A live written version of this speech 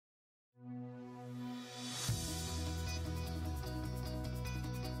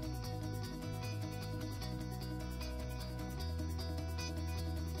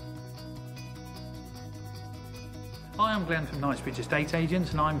Hi, I'm Glenn from Knightsbridge Estate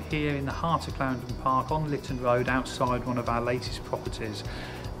Agents, and I'm here in the heart of Clarendon Park on Lytton Road outside one of our latest properties.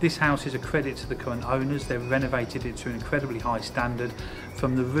 This house is a credit to the current owners. They've renovated it to an incredibly high standard.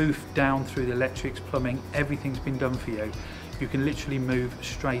 From the roof down through the electrics, plumbing, everything's been done for you. You can literally move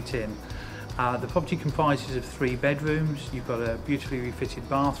straight in. The property comprises of 3 bedrooms. You've got a beautifully refitted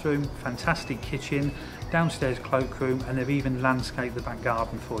bathroom, fantastic kitchen, downstairs cloakroom, and they've even landscaped the back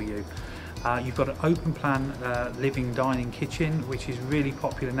garden for you. You've got an open plan living dining kitchen, which is really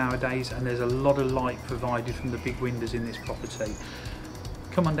popular nowadays, and there's a lot of light provided from the big windows in this property.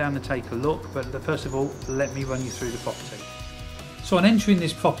 Come on down and take a look, but first of all, let me run you through the property. So on entering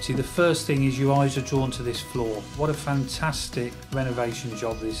this property, the first thing is your eyes are drawn to this floor. What a fantastic renovation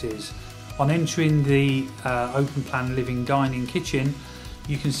job this is. On entering the open plan living dining kitchen,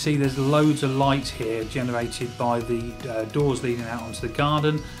 you can see there's loads of light here generated by the doors leading out onto the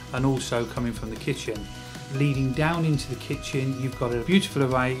garden and also coming from the kitchen. Leading down into the kitchen, you've got a beautiful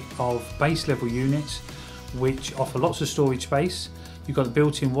array of base level units which offer lots of storage space. You've got a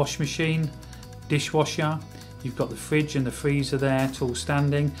built-in wash machine, dishwasher, you've got the fridge and the freezer there, all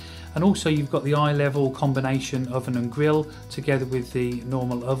standing, and also you've got the eye-level combination oven and grill together with the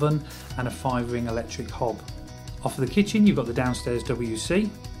normal oven and a 5-ring electric hob. Off of the kitchen, you've got the downstairs WC,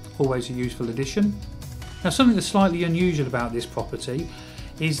 always a useful addition. Now, something that's slightly unusual about this property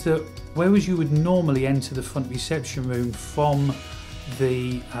is that whereas you would normally enter the front reception room from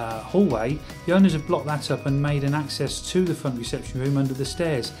the hallway, the owners have blocked that up and made an access to the front reception room under the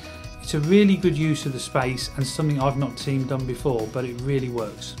stairs. It's a really good use of the space and something I've not seen done before, but it really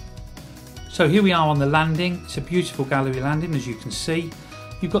works. So here we are on the landing. It's a beautiful gallery landing, as you can see.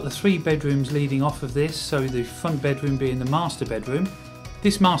 You've got the 3 bedrooms leading off of this, so the front bedroom being the master bedroom.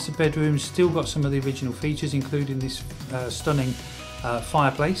 This master bedroom's still got some of the original features, including this stunning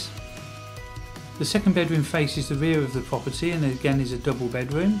fireplace. The second bedroom faces the rear of the property and again is a double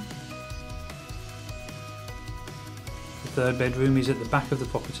bedroom. The third bedroom is at the back of the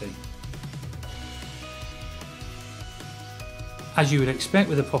property. As you would expect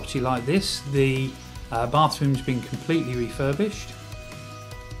with a property like this, the bathroom's been completely refurbished.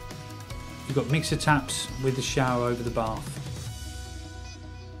 You've got mixer taps with the shower over the bath.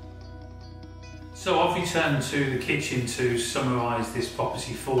 So I've returned to the kitchen to summarise this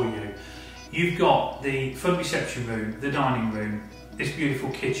property for you. You've got the front reception room, the dining room, this beautiful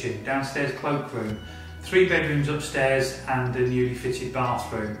kitchen, downstairs cloakroom, 3 bedrooms upstairs and a newly fitted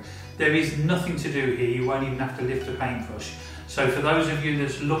bathroom. There is nothing to do here, you won't even have to lift a paintbrush. So for those of you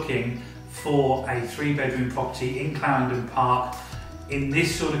that's looking for a 3-bedroom property in Clarendon Park in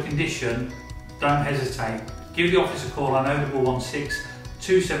this sort of condition, don't hesitate. Give the office a call on 0116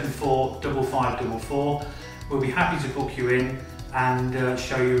 274 5544. We'll be happy to book you in and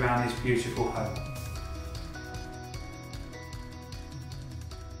show you around this beautiful home.